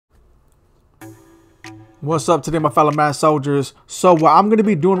What's up today, my fellow Madden soldiers? So what I'm going to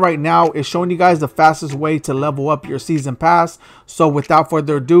be doing right now is showing you guys the fastest way to level up your season pass. So without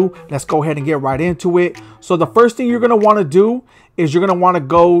further ado, let's go ahead and get right into it. So the first thing you're going to want to do is you're going to want to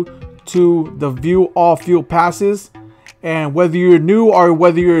go to the view all field passes. And whether you're new or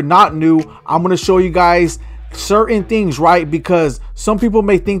whether you're not new, I'm going to show you guys certain things, right? Because some people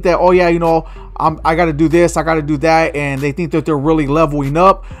may think that, oh yeah, you know, I got to do this, I got to do that, and they think that they're really leveling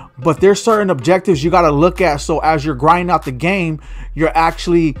up. But there's certain objectives you got to look at. So as you're grinding out the game, you're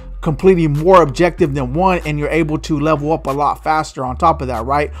actually completing more objective than one, and you're able to level up a lot faster on top of that,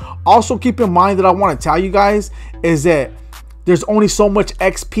 right? Also keep in mind that I want to tell you guys is that there's only so much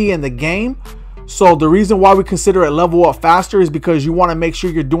XP in the game. So the reason why we consider it level up faster is because you want to make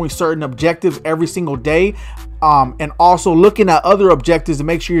sure you're doing certain objectives every single day. And also looking at other objectives to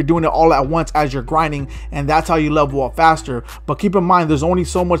make sure you're doing it all at once as you're grinding, and that's how you level up faster. But keep in mind, there's only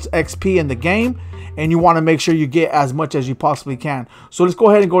so much XP in the game, and you want to make sure you get as much as you possibly can. So let's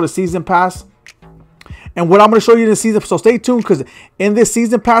go ahead and go to Season Pass. And what I'm going to show you in the season, so stay tuned, because in this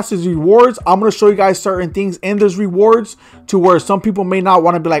season pass, there's rewards. I'm going to show you guys certain things in those rewards to where some people may not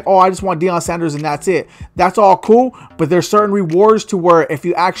want to be like, oh, I just want Deion Sanders and that's it. That's all cool, but there's certain rewards to where if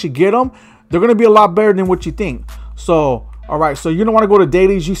you actually get them, they're going to be a lot better than what you think. So, all right, so you're going to want to go to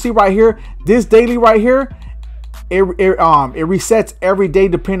dailies. You see right here, this daily right here, it resets every day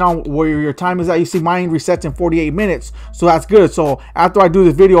depending on where your time is at. You see mine resets in 48 minutes, so that's good. So after I do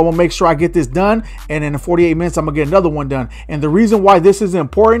this video, I'm gonna make sure I get this done, and in 48 minutes I'm gonna get another one done. And the reason why this is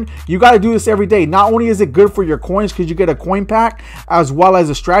important, you got to do this every day. Not only is it good for your coins because you get a coin pack, as well as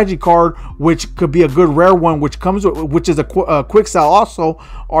a strategy card, which could be a good rare one, which comes with, which is a quick sell also,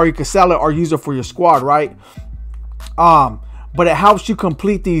 or you can sell it or use it for your squad, right? But it helps you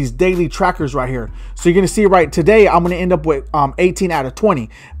complete these daily trackers right here. So you're gonna see right today, I'm gonna end up with 18 out of 20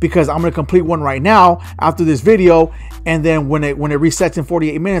 because I'm gonna complete one right now after this video, and then when it resets in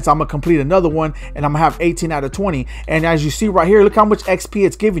 48 minutes, I'm gonna complete another one, and I'm gonna have 18 out of 20. And as you see right here, look how much XP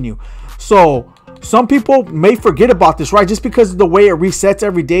it's giving you. So some people may forget about this, right? Just because of the way it resets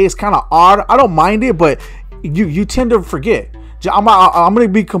every day is kind of odd. I don't mind it, but you tend to forget. I'm gonna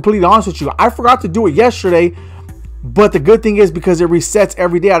be completely honest with you. I forgot to do it yesterday. But the good thing is, because it resets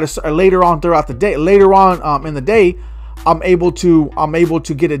every day later on throughout the day, later on in the day, I'm able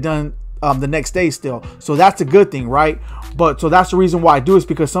to get it done the next day still. So that's a good thing, right? But so that's the reason why I do this,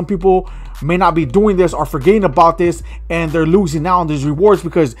 because some people may not be doing this or forgetting about this, and they're losing out on these rewards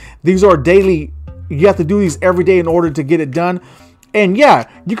because these are daily. You have to do these every day in order to get it done. And yeah,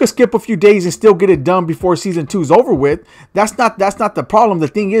 you could skip a few days and still get it done before season 2 is over with. That's not the problem. The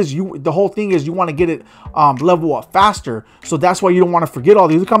thing is, the whole thing is you want to get it level up faster. So that's why you don't want to forget all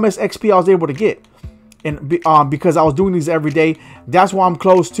these. Look how much XP I was able to get, and because I was doing these every day. That's why I'm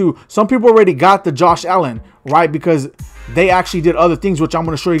close to. Some people already got the Josh Allen, right? Because they actually did other things, which I'm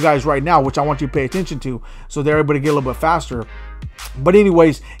going to show you guys right now, which I want you to pay attention to, so they're able to get a little bit faster. But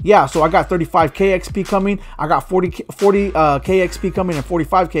anyways, yeah, so I got 35k XP coming, I got 40k XP coming, and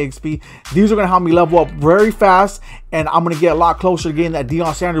 45k XP. These are going to help me level up very fast, and I'm going to get a lot closer to getting that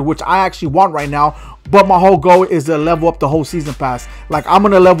Deion Sanders, which I actually want right now. But my whole goal is to level up the whole season pass. Like, I'm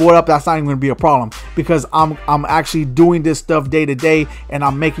going to level it up. That's not even going to be a problem, because I'm actually doing this stuff day to day, and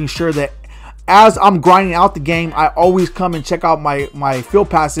I'm making sure that as I'm grinding out the game, I always come and check out my field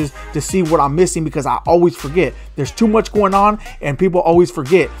passes to see what I'm missing, because I always forget. There's too much going on, and people always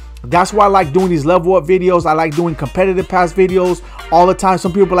forget. That's why I like doing these level up videos. I like doing competitive pass videos all the time.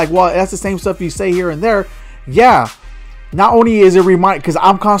 Some people are like, well, that's the same stuff you say here and there. Yeah. Not only is it because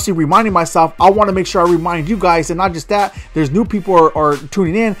I'm constantly reminding myself, I want to make sure I remind you guys. And not just that, there's new people are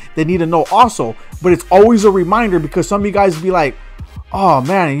tuning in that need to know also. But it's always a reminder, because some of you guys be like, oh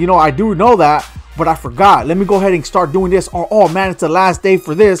man, you know, I do know that, but I forgot. Let me go ahead and start doing this. Or, oh man, it's the last day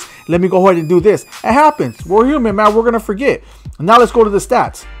for this. Let me go ahead and do this. It happens. We're human, man. We're going to forget. Now let's go to the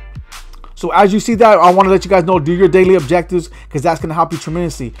stats. So as you see that, I want to let you guys know, do your daily objectives, because that's going to help you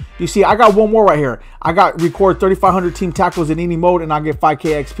tremendously. You see, I got one more right here. I got record 3,500 team tackles in any mode, and I get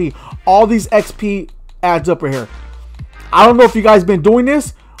 5k XP. All these XP adds up right here. I don't know if you guys been doing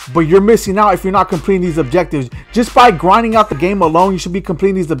this, but you're missing out if you're not completing these objectives. Just by grinding out the game alone, you should be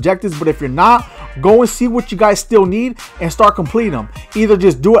completing these objectives. But if you're not, go and see what you guys still need and start completing them. Either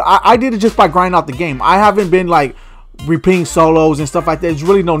just do it. I did it just by grinding out the game. I haven't been like repeating solos and stuff like that. There's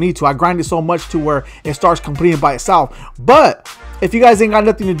really no need to. I grinded so much to where it starts completing by itself. But if you guys ain't got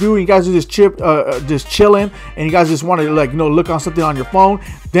nothing to do and you guys are just chilling, and you guys just want to, like, you know, look on something on your phone,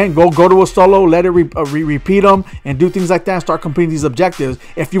 then go to a solo, let it repeat them, and do things like that, and start completing these objectives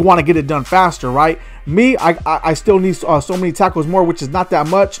if you want to get it done faster, right? Me, I still need so many tackles more, which is not that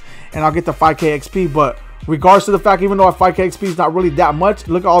much, and I'll get the 5k XP. But Regardless of the fact, even though 5k XP is not really that much,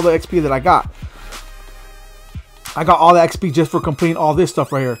 look at all the XP that I got. I got all the XP just for completing all this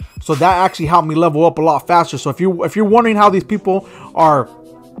stuff right here. So that actually helped me level up a lot faster. So if you're wondering how these people are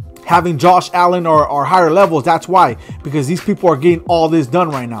having Josh Allen or higher levels, that's why. Because these people are getting all this done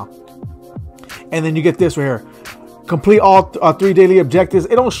right now. And then you get this right here. Complete all 3 daily objectives.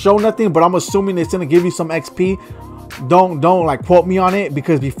 It don't show nothing, but I'm assuming it's going to give you some XP. Don't like quote me on it,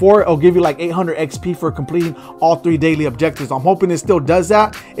 because before it'll give you like 800 XP for completing all 3 daily objectives. I'm hoping it still does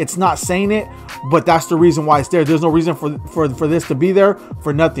that. It's not saying it, but that's the reason why it's there. There's no reason for this to be there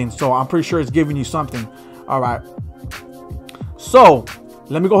for nothing. So I'm pretty sure it's giving you something. All right. So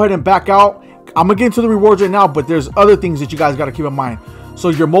let me go ahead and back out. I'm gonna get into the rewards right now, but there's other things that you guys got to keep in mind. So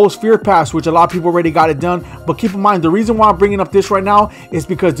your most feared pass, which a lot of people already got it done, but keep in mind the reason why I'm bringing up this right now is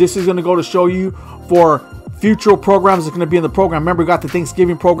because this is going to go to show you for future programs that's going to be in the program. Remember, we got the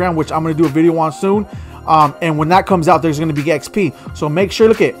Thanksgiving program, which I'm going to do a video on soon. And when that comes out, there's going to be XP. So make sure,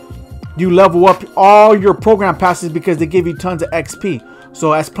 look at, you level up all your program passes because they give you tons of XP.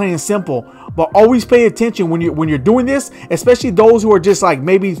 So that's plain and simple. But always pay attention when you're doing this, especially those who are just like,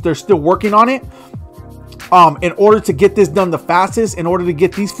 maybe they're still working on it. In order to get this done the fastest, in order to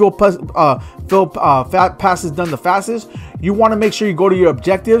get these field passes done the fastest, you want to make sure you go to your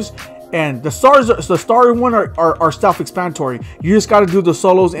objectives. And the stars, the star one are self-explanatory. You just got to do the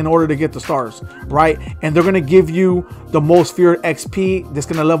solos in order to get the stars, right? And they're going to give you the most feared XP. That's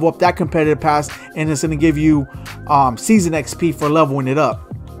going to level up that competitive pass, and it's going to give you season XP for leveling it up.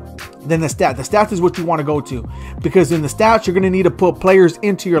 Then the stats is what you want to go to, because in the stats you're going to need to put players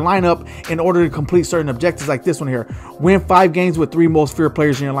into your lineup in order to complete certain objectives like this one here. Win 5 games with 3 most feared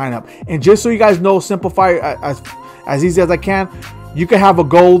players in your lineup. And just so you guys know, simplify as easy as I can, you can have a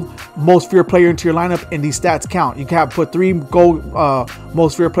gold most feared player into your lineup and these stats count. You can put 3 gold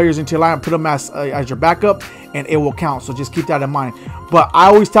most feared players into your lineup, put them as your backup, and it will count. So just keep that in mind. But I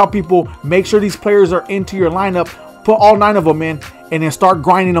always tell people, make sure these players are into your lineup. Put all 9 of them in, and then start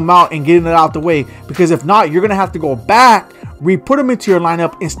grinding them out and getting it out the way. Because if not, you're gonna have to go back, re-put them into your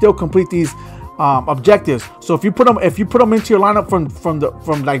lineup, and still complete these objectives. So if you put them into your lineup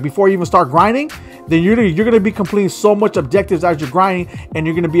from like before you even start grinding, then you're gonna be completing so much objectives as you're grinding, and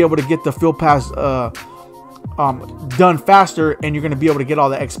you're gonna be able to get the field pass done faster, and you're gonna be able to get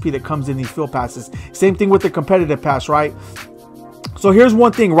all the XP that comes in these field passes. Same thing with the competitive pass, right? So here's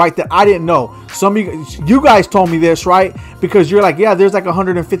one thing, right, that I didn't know. Some of you guys told me this, right? Because you're like, yeah, there's like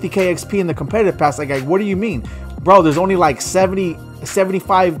 150k XP in the competitive pass. Like, what do you mean? Bro, there's only like 75k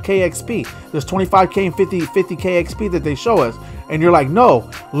XP. There's 25k and 50k XP that they show us. And you're like,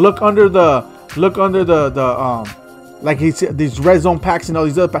 no, look under the like these red zone packs and all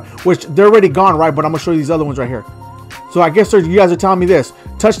these other packs, which they're already gone, right? But I'm gonna show you these other ones right here. So I guess you guys are telling me this.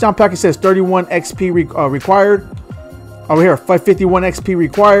 Touchdown package says 31 XP required. Over here, 551 XP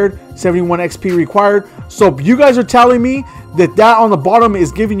required, 71 XP required. So you guys are telling me that on the bottom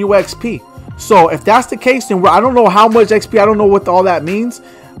is giving you XP. So if that's the case, then I don't know how much XP. I don't know what all that means,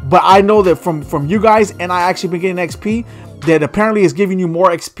 but I know that from you guys, and I actually been getting XP, that apparently is giving you more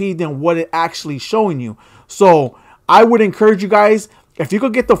XP than what it actually showing you. So I would encourage you guys, if you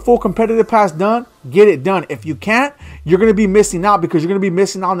could get the full competitive pass done, get it done. If you can't, you're going to be missing out, because you're going to be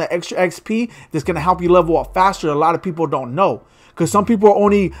missing out on the extra XP that's going to help you level up faster. A lot of people don't know, because some people are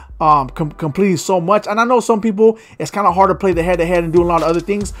only completing so much. And I know some people, it's kind of hard to play the head-to-head and do a lot of other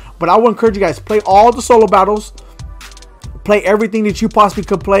things. But I would encourage you guys, play all the solo battles. Play everything that you possibly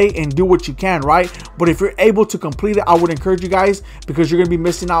could play and do what you can, right? But if you're able to complete it, I would encourage you guys, because you're going to be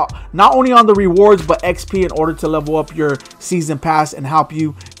missing out not only on the rewards, but XP in order to level up your season pass and help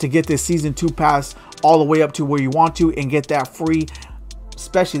you to get this season 2 pass all the way up to where you want to, and get that free,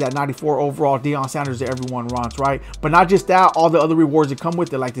 especially that 94 overall Deion Sanders that everyone wants, right? But not just that, all the other rewards that come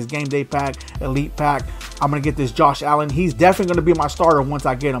with it, like this game day pack, elite pack. I'm going to get this Josh Allen. He's definitely going to be my starter once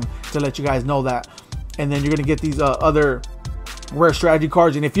I get him, to let you guys know that. And then you're going to get these other rare strategy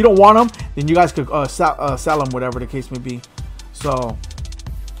cards, and if you don't want them, then you guys could sell them, whatever the case may be. So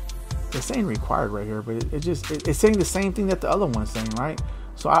it's saying required right here, but it's saying the same thing that the other one's saying, right?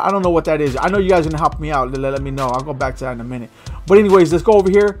 So I don't know what that is. I know you guys are gonna help me out. Let me know. I'll go back to that in a minute. But anyways, let's go over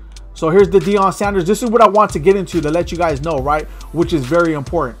here. So here's the Deion Sanders. This is what I want to get into, to let you guys know, right? Which is very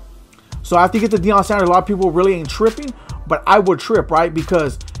important. So after you get the Deion Sanders, a lot of people really ain't tripping, but I would trip, right?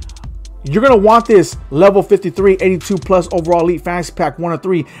 Because you're going to want this level 53, 82 plus overall elite fantasy pack 1 of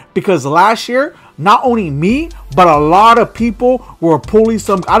 3, because last year, not only me, but a lot of people were pulling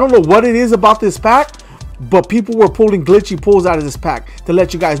some, I don't know what it is about this pack, but people were pulling glitchy pulls out of this pack to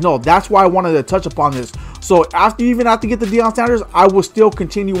let you guys know. That's why I wanted to touch upon this. So after you even have to get the Deion Sanders, I will still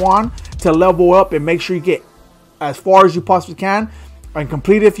continue on to level up and make sure you get as far as you possibly can and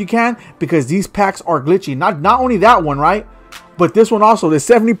complete it if you can, because these packs are glitchy. Not only that one, right, but this one also, the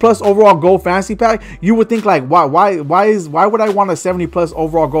 70+ overall gold fantasy pack. You would think like, why would I want a 70+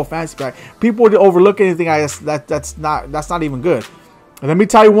 overall gold fantasy pack? People would overlook anything. That's not even good. And let me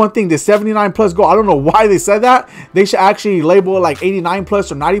tell you one thing, the 79+ gold, I don't know why they said that. They should actually label it like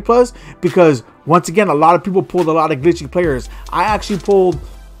 89+ or 90+, because once again, a lot of people pulled a lot of glitchy players. I actually pulled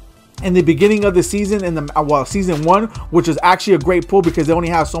in the beginning of the season, in the season 1, which was actually a great pull because they only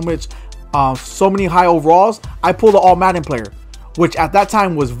have so many high overalls. I pulled an all Madden player, which at that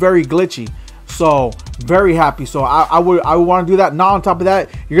time was very glitchy. So very happy. So I would want to do that. Now on top of that,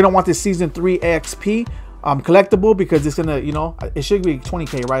 you're gonna want this season 3 XP collectible, because it's gonna, you know, it should be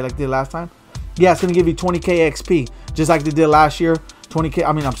 20k, right, like they did last time. Yeah, it's gonna give you 20k XP, just like they did last year. 20k,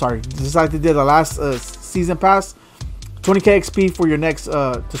 I mean, I'm sorry, just like they did the last season pass. 20k XP for your next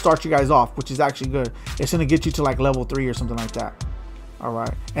to start you guys off, which is actually good. It's gonna get you to like level 3 or something like that. All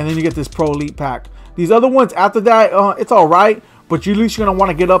right, and then you get this Pro Elite pack. These other ones after that, it's all right, but at least you're gonna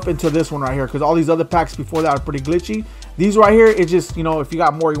want to get up into this one right here, because all these other packs before that are pretty glitchy. These right here, it's just, you know, if you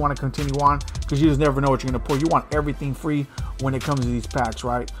got more, you want to continue on, because you just never know what you're gonna pull. You want everything free when it comes to these packs,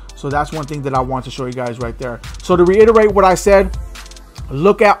 right? So that's one thing that I want to show you guys right there. So to reiterate what I said,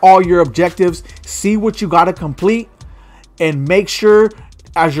 look at all your objectives, see what you got to complete, and make sure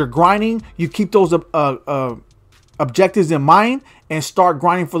as you're grinding, you keep those objectives in mind and start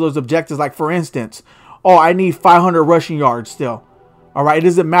grinding for those objectives. Like for instance, oh, I need 500 rushing yards still. All right, it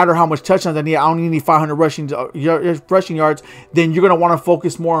doesn't matter how much touchdowns I need. I only need 500 rushing yards. Then you're gonna want to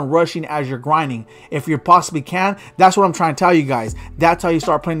focus more on rushing as you're grinding, if you possibly can. That's what I'm trying to tell you guys. That's how you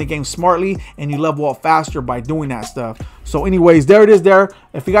start playing the game smartly, and you level up faster by doing that stuff. So, anyways, there it is. There.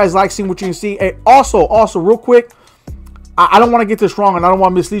 If you guys like seeing what you can see, hey, also, real quick, I don't want to get this wrong, and I don't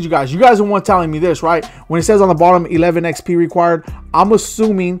want to mislead you guys. You guys are the one telling me this, right? When it says on the bottom 11 XP required, I'm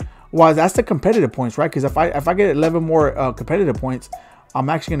assuming, well, that's the competitive points, right? Because if I get 11 more competitive points, I'm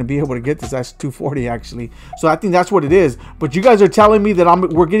actually going to be able to get this. That's 240 actually. So I think that's what it is. But you guys are telling me that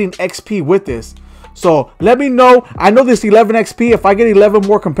we're getting XP with this. So let me know. I know this 11 XP. If I get 11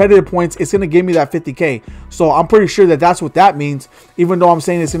 more competitive points, it's going to give me that 50k. So I'm pretty sure that that's what that means. Even though I'm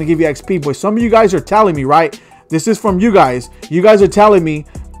saying it's going to give you XP, but some of you guys are telling me, right? This is from you guys. You guys are telling me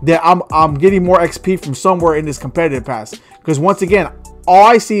that I'm getting more XP from somewhere in this competitive pass. Because once again, all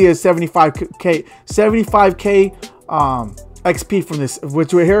I see is 75k XP from this,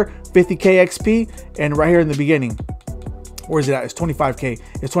 which right here, 50k XP, and right here in the beginning, where is it at? It's 25k.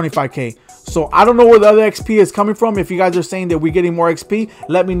 It's 25k. So I don't know where the other XP is coming from. If you guys are saying that we're getting more XP,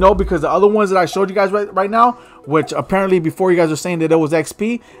 let me know, because the other ones that I showed you guys right now, which apparently before you guys are saying that it was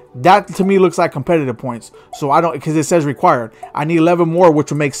XP, that to me looks like competitive points. So I don't, because it says required. I need 11 more,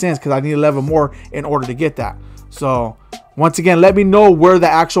 which would make sense because I need 11 more in order to get that. So once again, let me know where the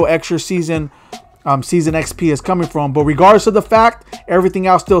actual extra season XP is coming from. But regardless of the fact, everything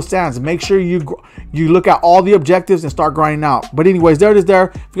else still stands. Make sure you look at all the objectives and start grinding out. But anyways, there it is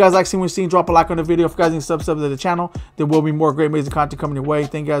there. If you guys like seeing what you've seen, drop a like on the video. If you guys need to sub to the channel, there will be more great amazing content coming your way.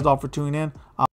 Thank you guys all for tuning in.